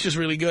 which is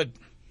really good.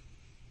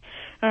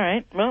 All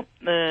right. Well,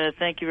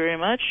 thank you very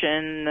much,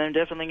 and I'm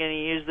definitely going to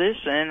use this.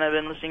 And I've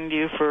been listening to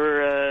you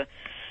for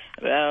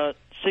About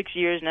 6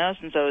 years now,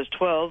 since I was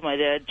 12. My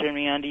dad turned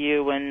me on to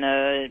you when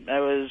I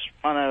was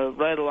on a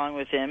ride along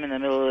with him in the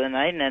middle of the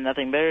night and had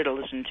nothing better to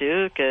listen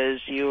to because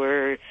you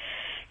were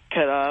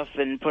cut off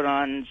and put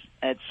on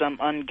at some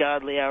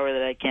ungodly hour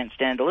that I can't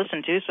stand to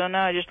listen to. So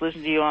now I just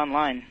listen to you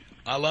online.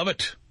 I love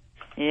it.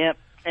 Yep.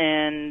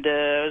 And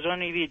I was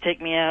wondering if you'd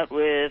take me out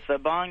with a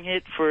bong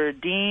hit for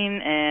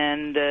Dean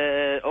and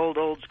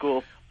old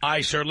school.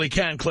 I certainly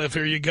can, Cliff.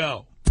 Here you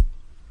go.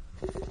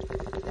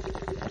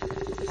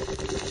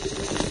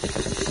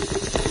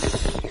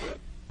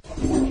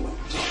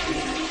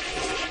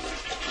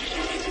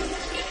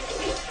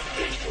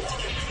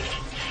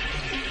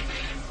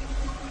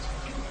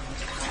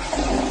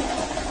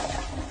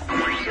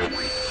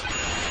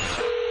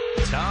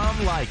 Tom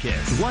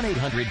Leykis.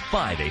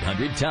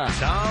 1-800-5800-TOM.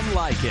 Tom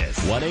Leykis.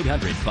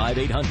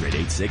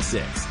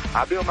 1-800-5800-866.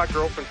 I've been with my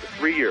girlfriend for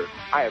 3 years.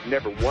 I have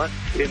never once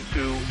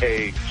into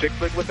a chick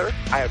flick with her.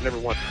 I have never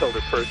once told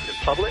her purse in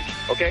public,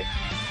 okay?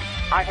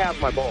 I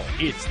have my balls.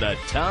 It's the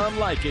Tom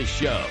Leykis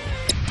Show.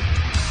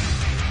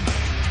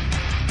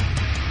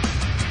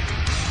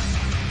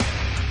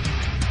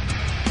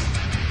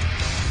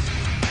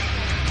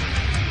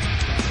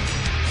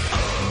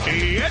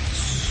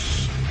 It's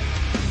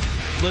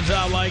the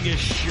Tom Leykis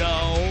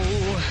Show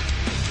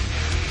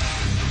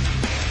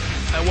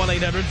at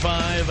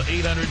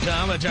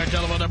 1-800-5800-TOM. That's our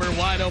telephone number.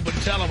 Wide open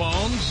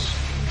telephones.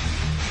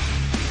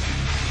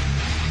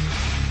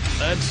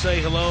 Let's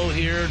say hello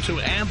here to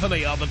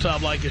Anthony on the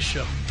Tom Leykis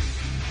Show.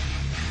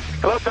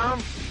 Hello,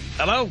 Tom.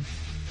 Hello.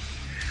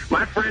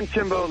 My friend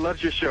Timbo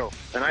loves your show,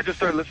 and I just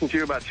started listening to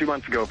you about 2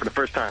 months ago for the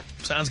first time.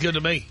 Sounds good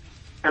to me.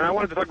 And I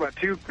wanted to talk about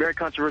two very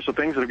controversial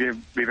things that will be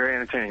very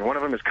entertaining. One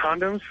of them is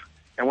condoms,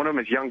 and one of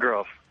them is young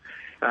girls.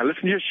 And I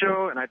listen to your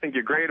show, and I think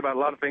you're great about a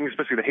lot of things,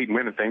 especially the hating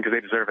women thing, because they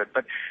deserve it.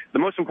 But the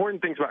most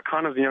important things about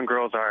condoms and young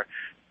girls are,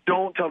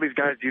 don't tell these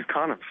guys to use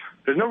condoms.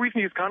 There's no reason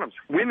to use condoms.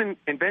 Women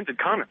invented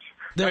condoms.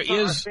 There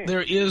is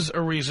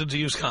a reason to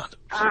use condoms.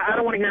 I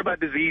don't want to hear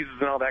about diseases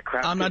and all that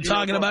crap. I'm not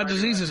talking about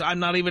diseases. I'm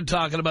not even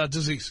talking about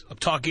disease. I'm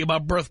talking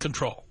about birth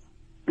control.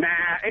 Nah,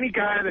 any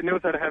guy that knows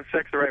how to have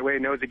sex the right way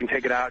knows he can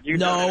take it out.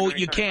 No,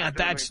 you can't.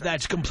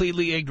 That's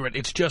completely ignorant.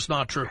 It's just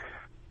not true.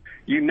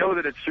 You know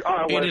that it's true.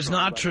 Oh, it is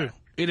not true.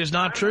 It is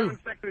not true.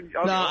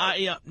 No,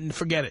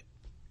 forget it.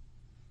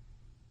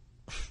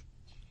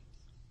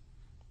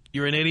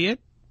 You're an idiot.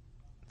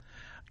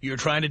 You're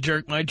trying to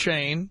jerk my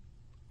chain.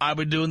 I've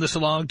been doing this a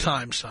long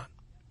time, son.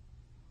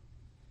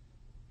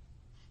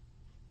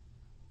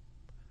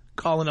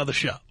 Call another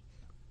show.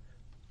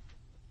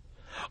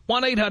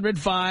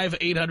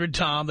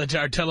 1-800-5800-TOM. That's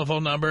our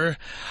telephone number.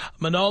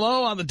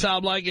 Manolo on the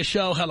Tom Leykis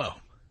Show. Hello.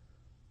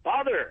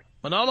 Father.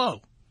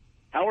 Manolo.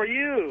 How are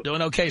you?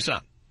 Doing okay,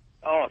 son.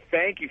 Oh,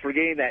 thank you for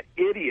getting that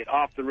idiot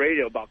off the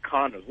radio about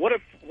condoms. What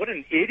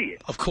an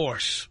idiot. Of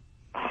course.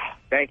 Oh,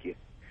 thank you.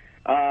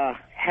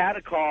 Had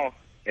to call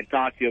and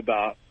talk to you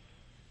about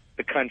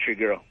the country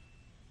girl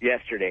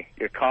yesterday,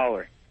 your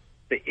caller,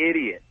 the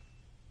idiot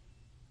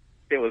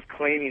that was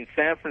claiming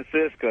San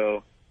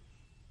Francisco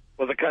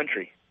was a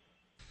country.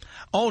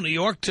 Oh, New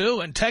York, too,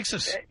 and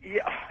Texas.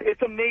 Yeah,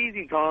 it's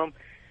amazing, Tom.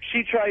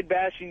 She tried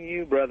bashing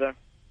you, brother.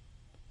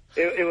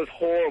 It was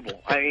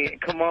horrible. I mean,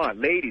 come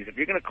on, ladies, if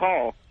you're going to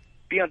call,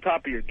 be on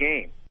top of your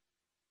game.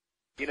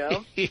 You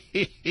know?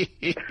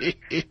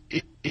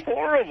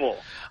 Horrible.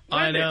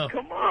 I know.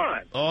 Come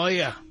on. Oh,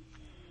 yeah.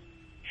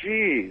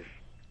 Jeez.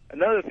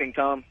 Another thing,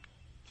 Tom.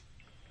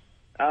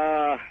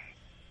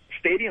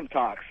 Stadium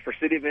talks for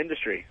City of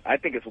Industry. I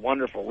think it's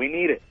wonderful. We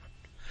need it.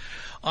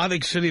 I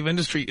think City of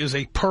Industry is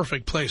a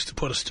perfect place to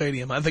put a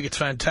stadium. I think it's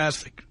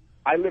fantastic.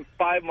 I live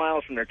 5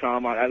 miles from there,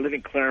 Tom. I live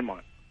in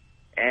Claremont.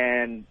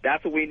 And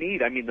that's what we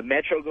need. I mean, the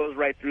metro goes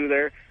right through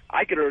there.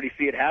 I could already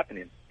see it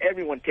happening.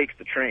 Everyone takes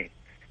the train.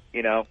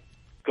 You know,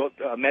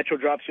 metro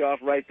drops you off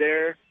right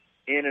there,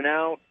 in and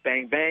out,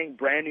 bang, bang,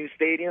 brand new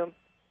stadium.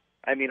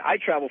 I mean, I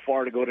travel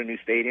far to go to new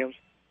stadiums,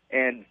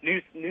 and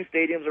new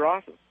stadiums are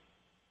awesome.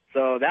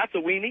 So that's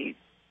what we need.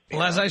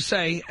 Well, as I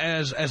say,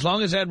 as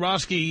long as Ed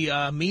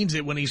Roski means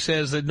it when he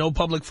says that no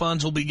public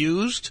funds will be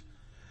used,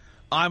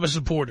 I'm a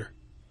supporter.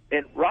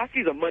 And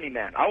Roski's a money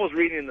man. I was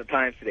reading in the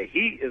Times today.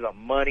 He is a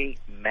money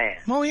man.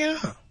 Oh, yeah.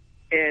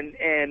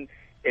 And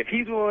if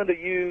he's willing to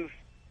use,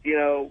 you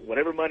know,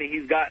 whatever money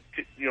he's got,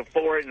 to, you know,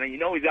 for it, and you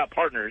know he's got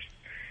partners,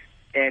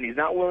 and he's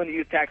not willing to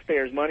use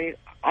taxpayers' money,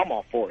 I'm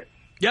all for it.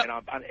 Yep.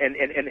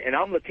 And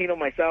I'm Latino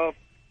myself,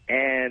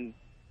 and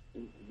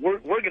we're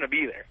going to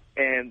be there.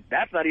 And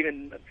that's not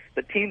even,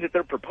 the teams that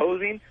they're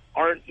proposing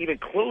aren't even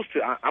close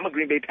to, I'm a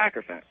Green Bay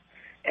Packer fan.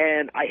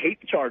 And I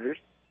hate the Chargers,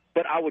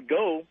 but I would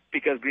go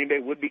because Green Bay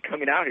would be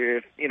coming out here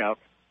if, you know,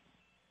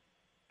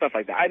 stuff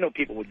like that. I know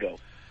people would go.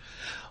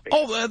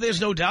 Oh,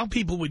 there's no doubt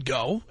people would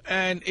go.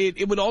 And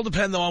it would all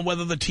depend, though, on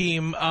whether the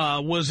team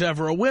was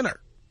ever a winner.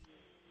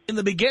 In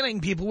the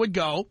beginning, people would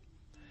go.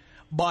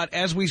 But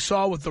as we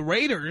saw with the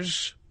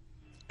Raiders,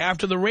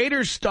 after the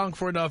Raiders stunk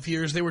for enough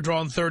years, they were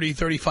drawing 30,000,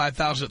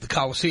 35,000 at the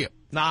Coliseum,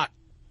 not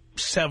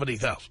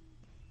 70,000.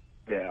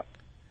 Yeah.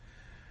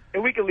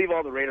 And we can leave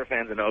all the Raider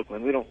fans in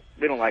Oakland. We don't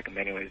like them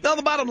anyways. No,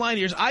 the bottom line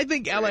here is I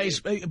think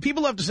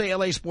people have to say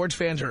L.A. sports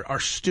fans are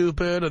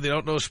stupid or they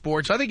don't know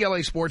sports. I think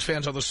L.A. sports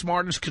fans are the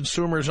smartest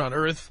consumers on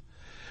earth.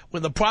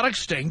 When the product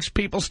stinks,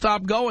 people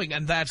stop going,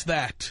 and that's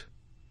that.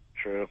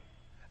 True.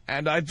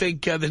 And I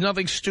think there's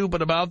nothing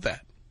stupid about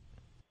that.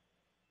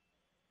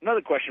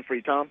 Another question for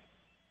you, Tom.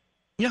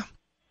 Yeah.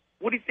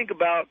 What do you think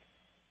about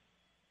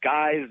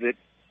guys that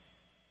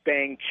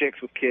bang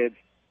chicks with kids?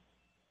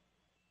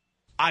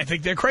 I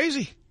think they're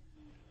crazy.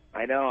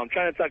 I know. I'm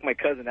trying to talk my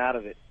cousin out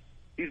of it.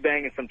 He's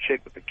banging some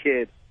chick with a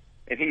kid,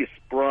 and he's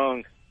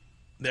sprung.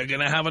 They're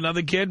going to have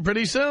another kid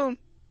pretty soon.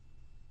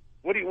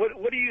 What do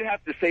you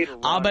have to say to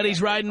Ron? I'll bet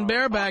he's riding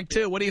bareback,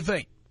 too. What do you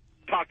think?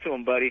 Talk to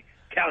him, buddy.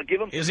 Cal,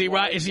 give him. Is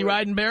he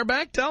riding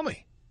bareback? Tell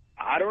me.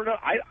 I don't know.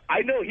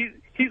 I know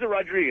he's a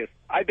Rodriguez.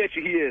 I bet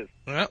you he is.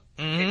 Yeah.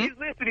 Mm-hmm. And he's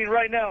listening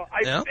right now.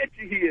 I bet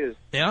you he is.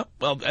 Yeah.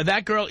 Well,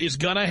 that girl is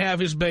going to have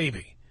his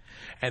baby.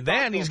 And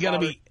then he's going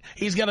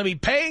to be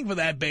paying for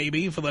that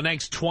baby for the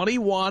next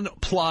 21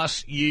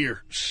 plus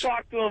years.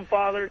 Talk to him,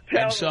 Father.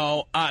 Tell him.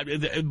 So,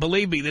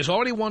 believe me, there's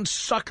already one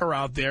sucker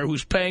out there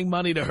who's paying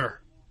money to her.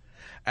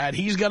 And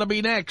he's going to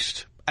be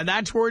next. And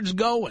that's where it's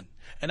going.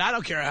 And I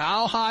don't care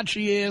how hot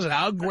she is and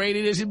how great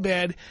it is in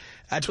bed.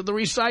 That's what the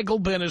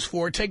recycle bin is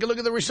for. Take a look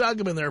at the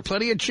recycle bin. There are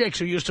plenty of chicks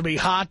who used to be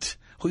hot,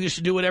 who used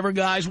to do whatever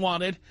guys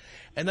wanted,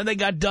 and then they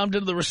got dumped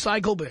into the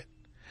recycle bin.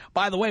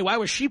 By the way, why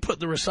was she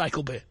put in the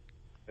recycle bin?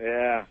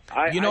 Yeah.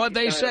 You know what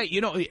they say? You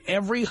know,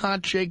 every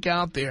hot chick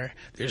out there,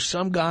 there's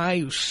some guy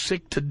who's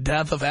sick to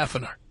death of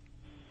effing her.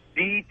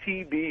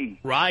 DTB.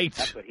 Right.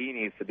 That's what he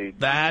needs to do.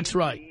 That's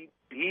right.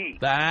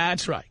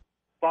 That's right.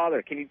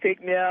 Father, can you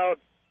take me out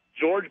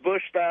George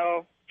Bush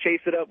style, chase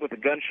it up with a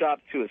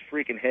gunshot to his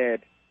freaking head?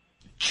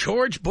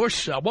 George Bush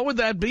style? What would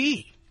that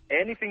be?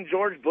 Anything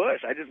George Bush.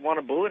 I just want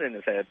a bullet in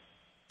his head.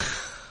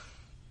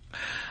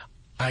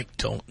 I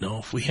don't know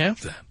if we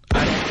have that.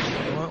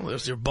 Well,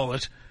 there's your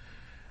bullet.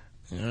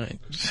 All right.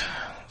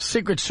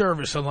 Secret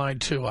Service on line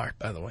 2, Art,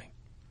 by the way.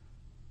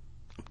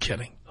 I'm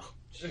kidding.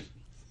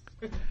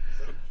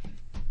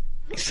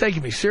 He's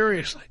taking me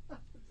seriously.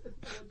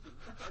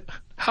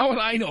 How would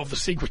I know if the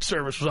Secret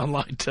Service was on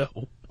line 2?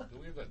 Do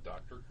we have that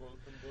doctor quote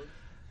from Bush?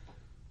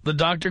 The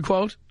doctor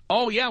quote?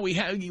 Oh, yeah, we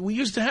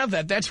used to have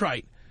that. That's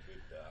right.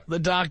 The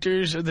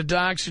doctors or the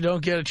docs who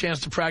don't get a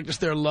chance to practice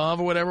their love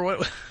or whatever.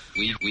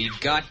 We've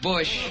got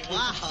Bush.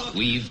 Wow.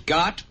 We've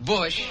got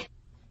Bush.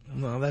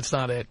 No, that's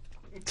not it.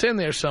 It's in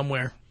there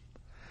somewhere.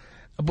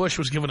 Bush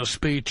was giving a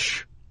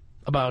speech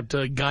about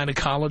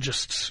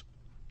gynecologists.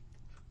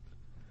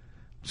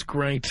 It's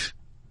great.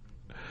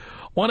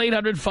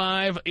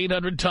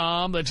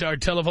 1-800-5800-TOM. That's our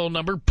telephone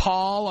number.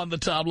 Paul on the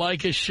Tom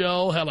Leykis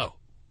Show. Hello.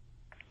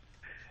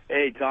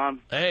 Hey,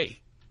 Tom. Hey.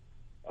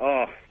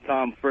 Oh,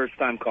 Tom,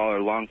 first-time caller,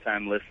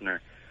 long-time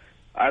listener.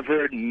 I've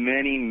heard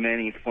many,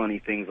 many funny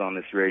things on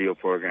this radio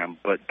program,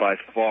 but by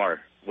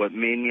far, what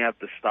made me have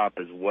to stop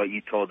is what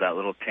you told that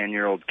little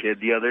 10-year-old kid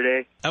the other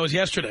day. That was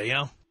yesterday,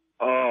 yeah?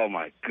 Oh,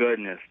 my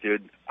goodness,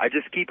 dude. I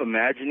just keep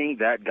imagining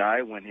that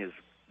guy when his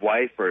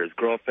wife or his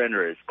girlfriend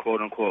or his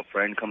quote-unquote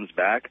friend comes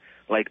back,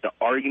 like the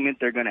argument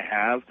they're going to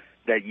have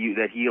that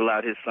he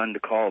allowed his son to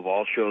call of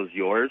all shows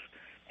yours.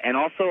 And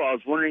also, I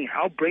was wondering,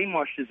 how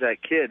brainwashed is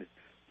that kid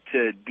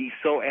to be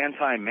so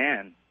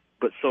anti-man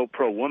but so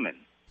pro-woman?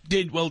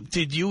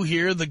 Did you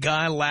hear the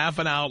guy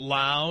laughing out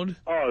loud?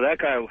 Oh, that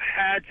guy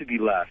had to be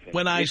laughing.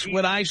 When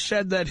I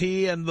said that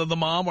he and the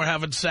mom were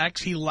having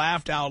sex, he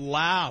laughed out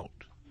loud.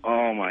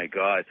 Oh, my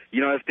God.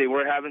 You know, if they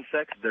were having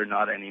sex, they're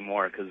not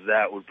anymore, because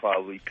that would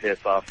probably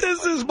piss off.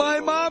 This is my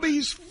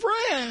mommy's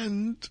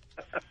friend.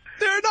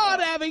 They're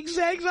not having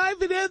sex. I've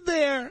been in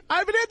there.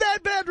 I've been in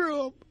that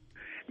bedroom.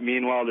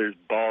 Meanwhile, there's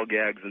ball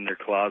gags in their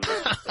closet.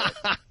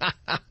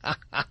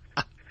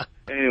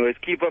 Anyways,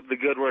 keep up the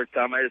good work,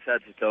 Tom. I just had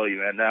to tell you,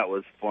 man, that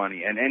was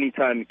funny. And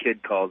anytime a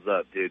kid calls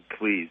up, dude,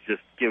 please,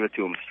 just give it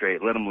to them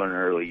straight. Let them learn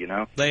early, you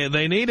know?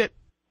 They need it.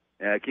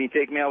 Can you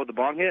take me out with the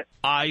bong hit?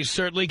 I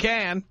certainly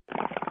can.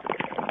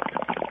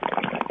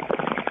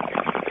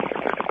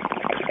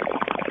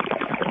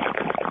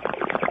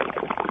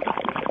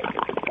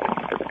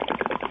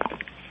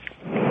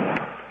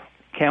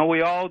 Can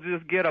we all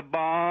just get a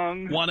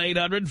bong?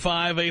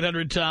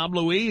 1-800-5800-TOM.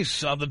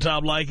 Luis on the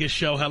Tom Leykis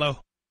Show. Hello.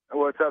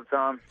 What's up,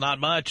 Tom? Not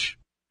much.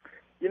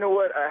 You know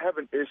what? I have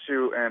an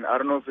issue, and I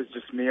don't know if it's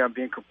just me. I'm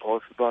being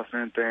compulsive about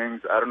certain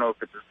things. I don't know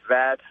if it's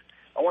that.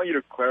 I want you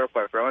to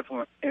clarify. I want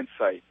some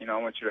insight. You know,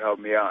 I want you to help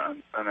me out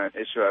on an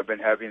issue I've been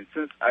having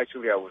since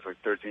actually I was like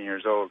 13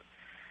 years old.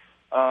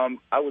 I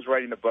was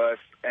riding the bus,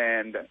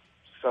 and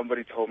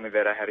somebody told me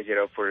that I had to get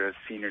up for a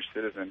senior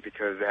citizen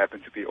because I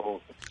happened to be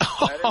old.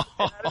 I didn't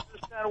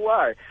understand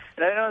why.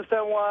 And I didn't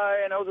understand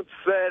why, and I was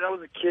upset. I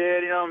was a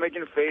kid, you know,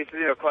 making faces,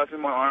 you know,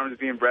 crossing my arms,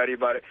 being bratty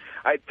about it.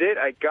 I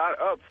got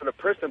up for the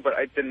person, but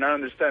I did not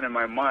understand in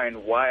my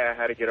mind why I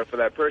had to get up for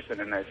that person,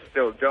 and I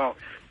still don't.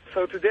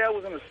 So today I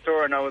was in the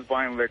store, and I was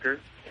buying liquor,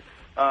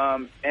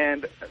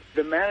 and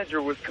the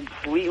manager was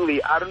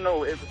completely, I don't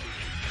know.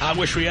 I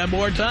wish we had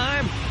more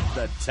time.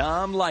 The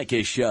Tom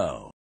Leykis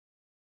Show.